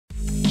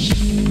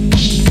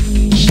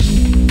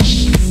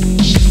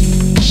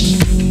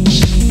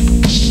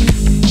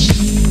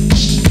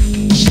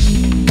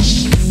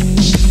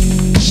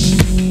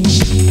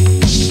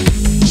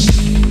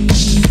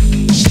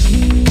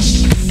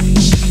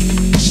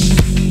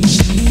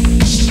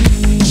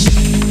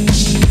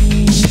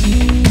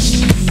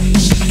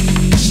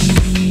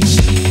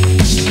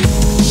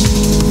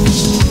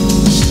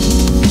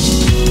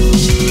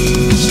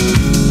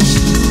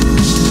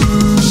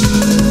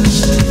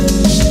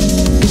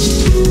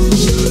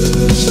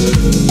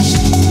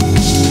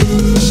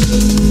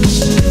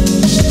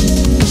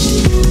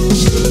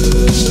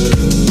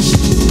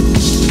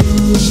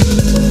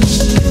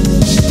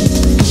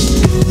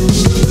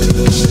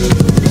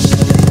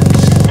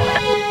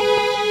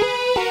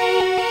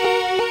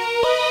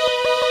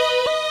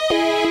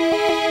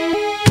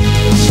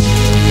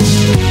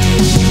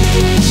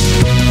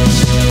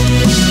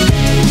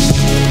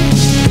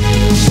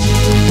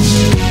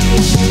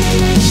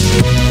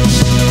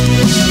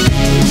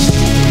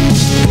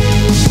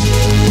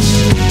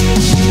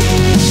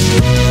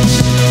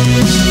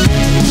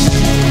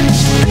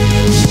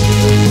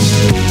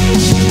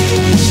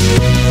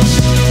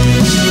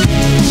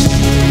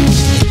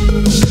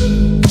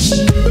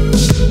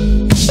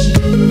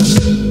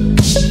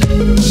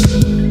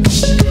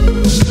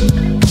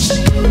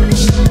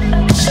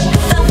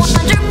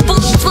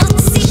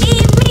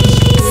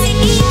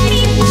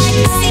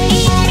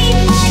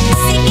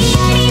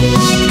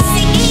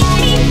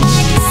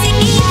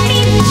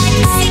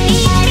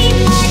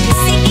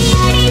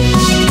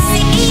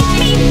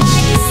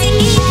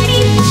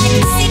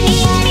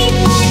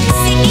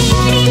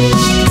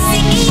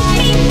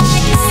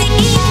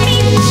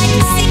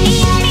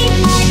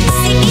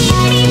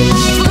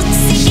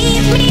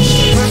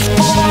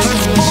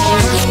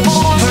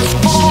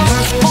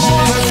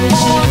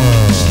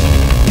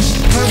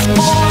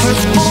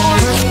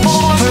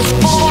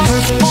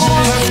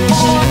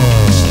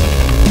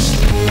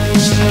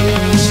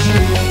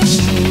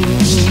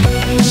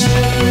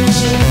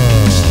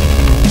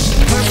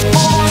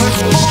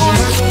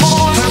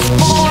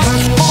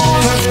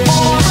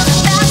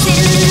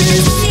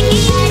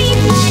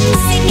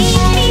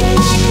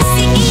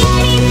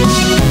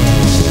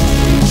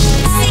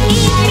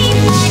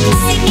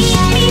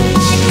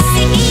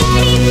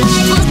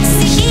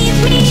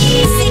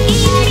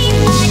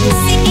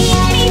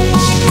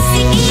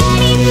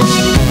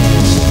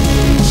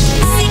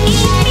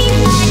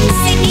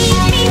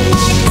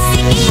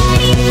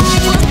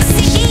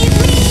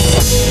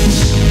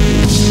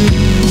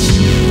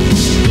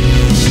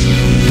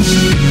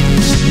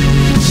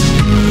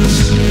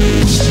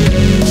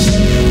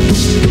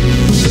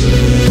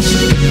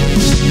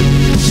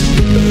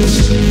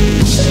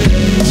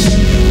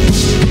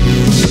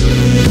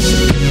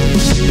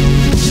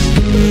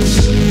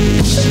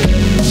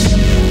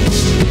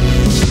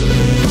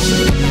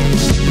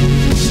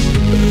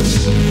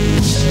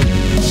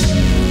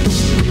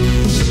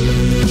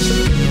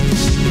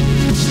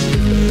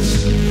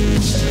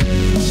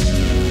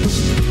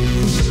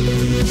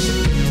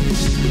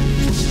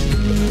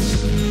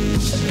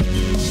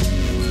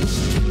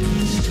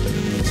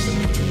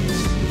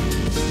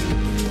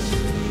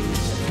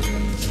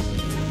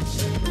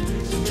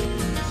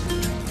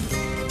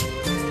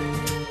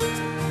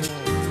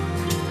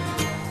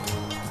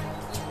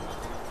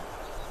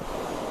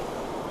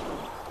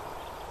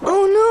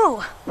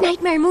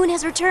Nightmare Moon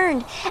has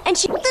returned, and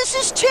she... This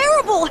is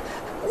terrible!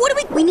 What do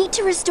we... We need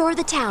to restore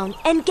the town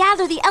and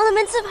gather the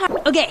elements of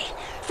harmony. Okay,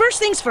 first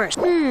things first.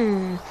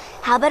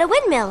 How about a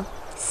windmill?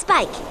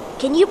 Spike,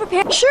 can you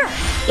prepare... Sure.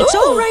 It's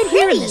all right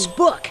here in pretty. this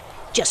book.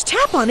 Just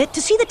tap on it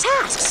to see the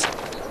tasks.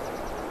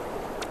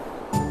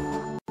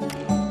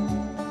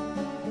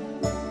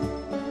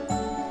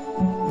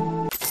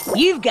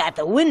 You've got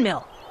the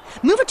windmill.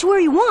 Move it to where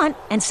you want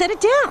and set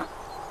it down.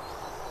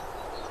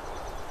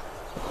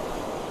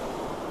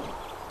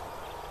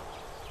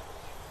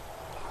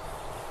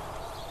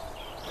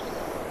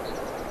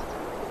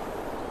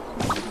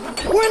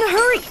 We're in a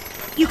hurry.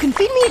 You can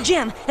feed me a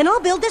gem, and I'll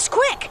build this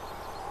quick.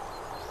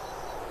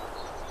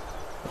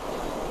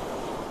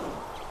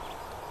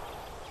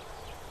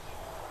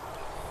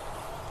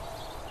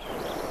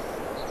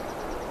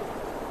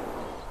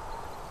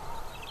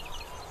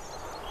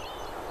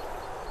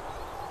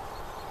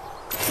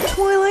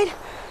 Twilight,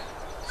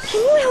 can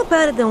you help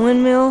out at the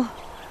windmill?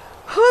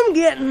 I'm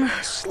getting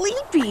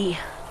sleepy.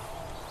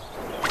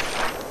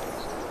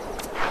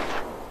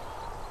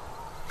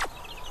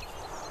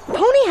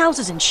 Pony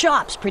houses and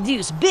shops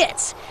produce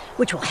bits,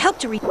 which will help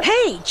to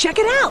Hey, check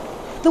it out!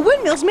 The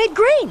windmill's made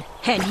grain,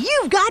 and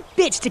you've got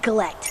bits to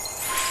collect.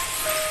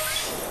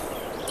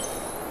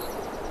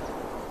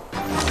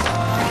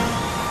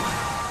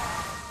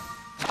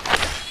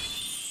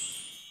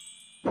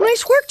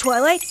 Nice work,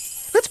 Twilight.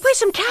 Let's play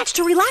some catch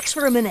to relax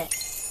for a minute.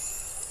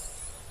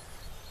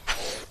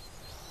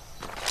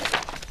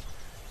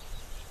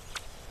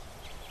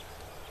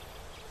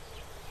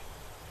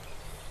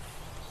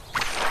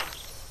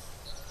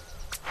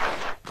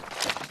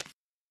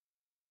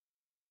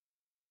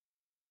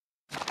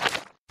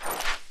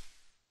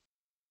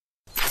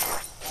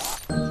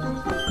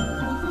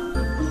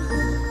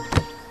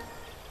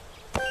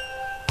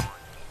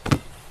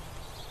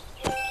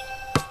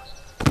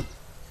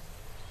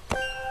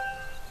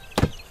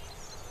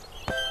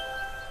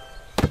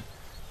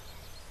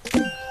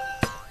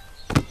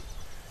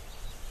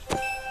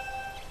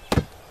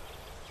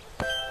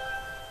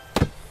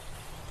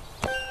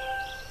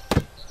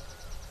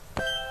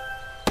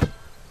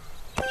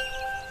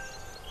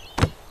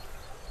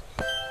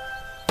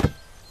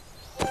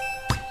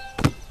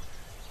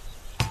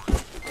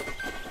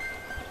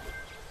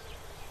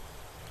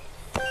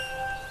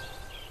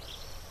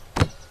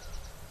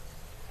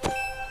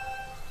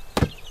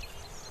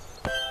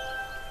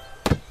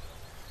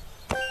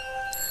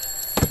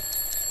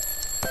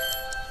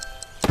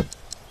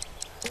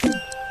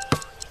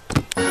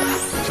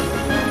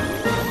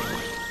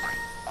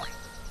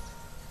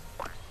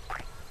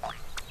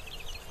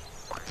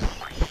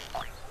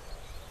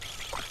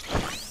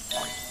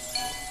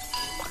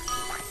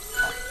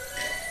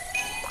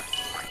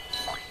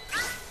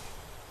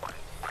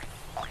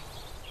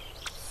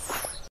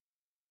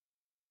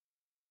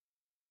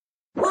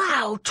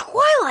 Wow,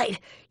 Twilight!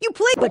 You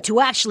played, but to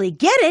actually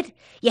get it,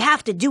 you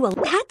have to do a...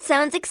 That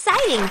sounds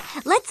exciting.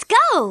 Let's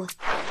go.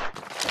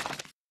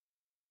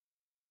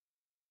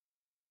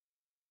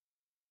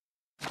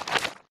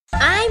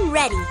 I'm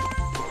ready.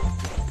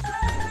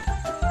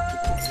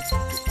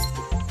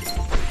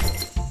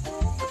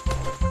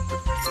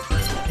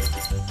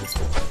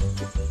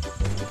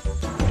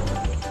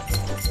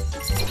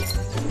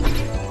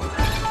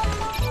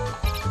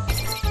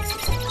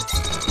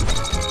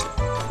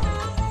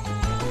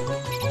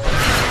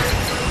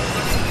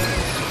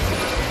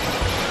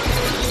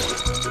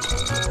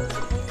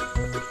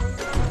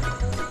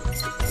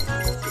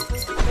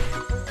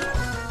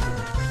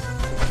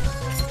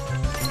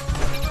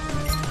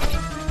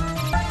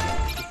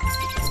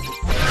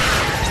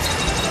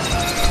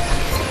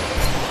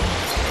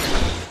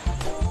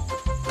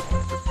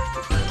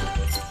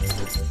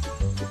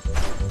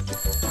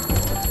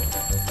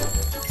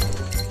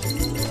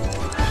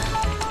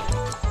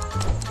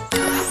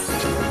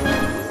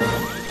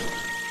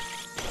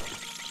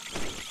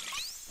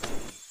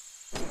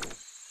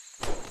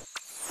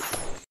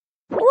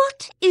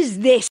 Is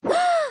this?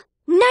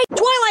 Night.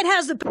 Twilight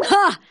has the...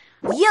 Ha!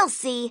 You'll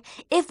see.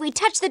 If we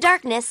touch the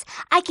darkness,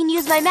 I can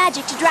use my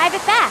magic to drive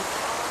it back.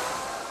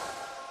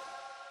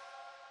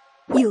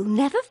 You'll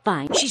never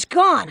find... She's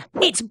gone.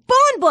 It's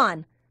Bon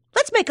Bon.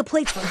 Let's make a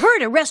place for her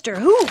to rest her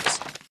hooves.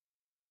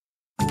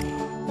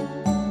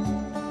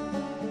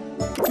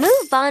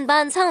 Move Bon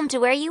Bon's home to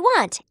where you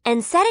want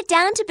and set it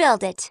down to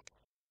build it.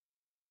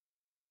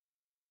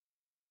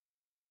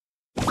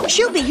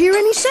 She'll be here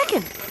any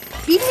second.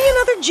 Feed me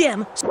another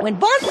gem. When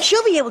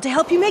she'll be able to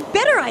help you make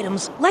better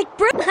items, like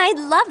bread. I'd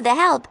love the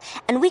help,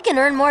 and we can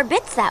earn more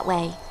bits that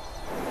way.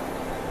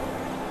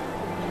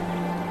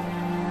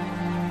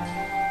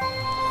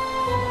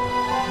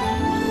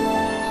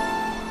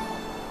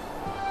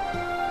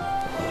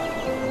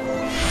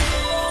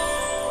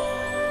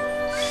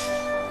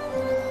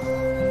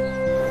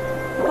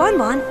 Bon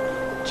Bon,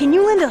 can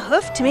you lend a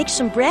hoof to make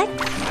some bread?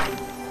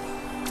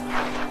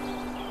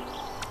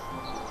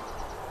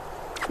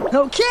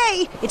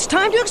 Okay, it's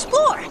time to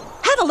explore.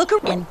 Have a look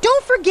around. And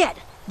don't forget,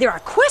 there are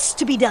quests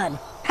to be done.